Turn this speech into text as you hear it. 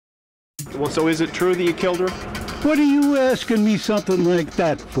Well, so is it true that you killed her? What are you asking me something like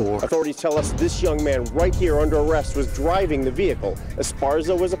that for? Authorities tell us this young man right here under arrest was driving the vehicle.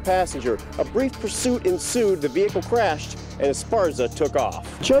 Esparza was a passenger. A brief pursuit ensued, the vehicle crashed, and Esparza took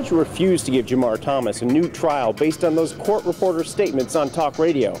off. The judge refused to give Jamar Thomas a new trial based on those court reporter statements on talk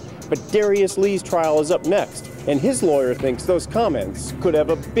radio. But Darius Lee's trial is up next, and his lawyer thinks those comments could have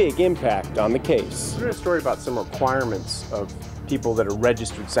a big impact on the case. I read a story about some requirements of people that are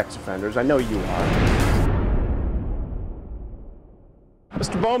registered sex offenders. I know you are.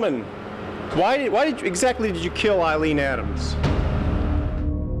 Mr. Bowman, why exactly did you kill Eileen Adams?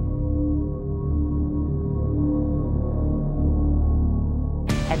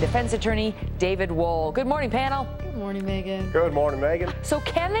 And defense attorney David Wohl. Good morning, panel. Good morning, Megan. Good morning, Megan. So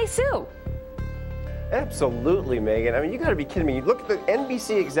can they sue? Absolutely, Megan. I mean, you got to be kidding me. You look at the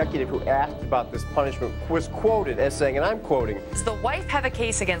NBC executive who asked about this punishment was quoted as saying, and I'm quoting, Does the wife have a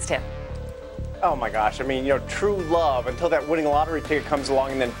case against him? oh my gosh, I mean, you know, true love until that winning lottery ticket comes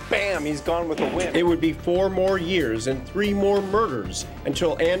along and then bam, he's gone with a win. It would be 4 more years and 3 more murders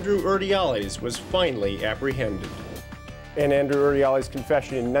until Andrew Urdiales was finally apprehended. And Andrew Urdiales'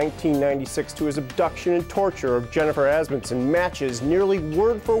 confession in 1996 to his abduction and torture of Jennifer Asmundson matches nearly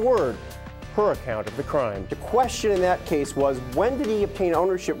word for word her account of the crime. The question in that case was, when did he obtain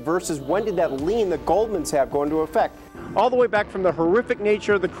ownership versus when did that lien the Goldmans have go into effect? All the way back from the horrific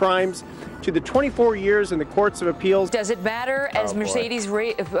nature of the crimes to the 24 years in the courts of appeals. Does it matter, as Mercedes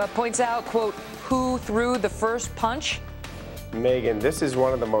points out, quote, who threw the first punch? Megan, this is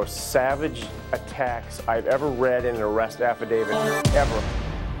one of the most savage attacks I've ever read in an arrest affidavit, ever.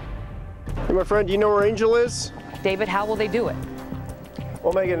 Hey, my friend, do you know where Angel is? David, how will they do it?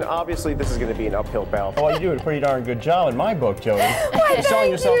 Well, Megan, obviously this is going to be an uphill battle. Well, you do a pretty darn good job in my book, Jody. You're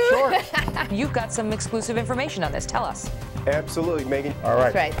selling yourself short. You've got some exclusive information on this. Tell us. Absolutely, Megan. All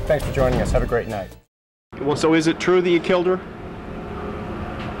right. That's right. Thanks for joining us. Have a great night. Well, so is it true that you killed her?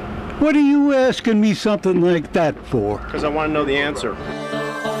 What are you asking me something like that for? Because I want to know the answer.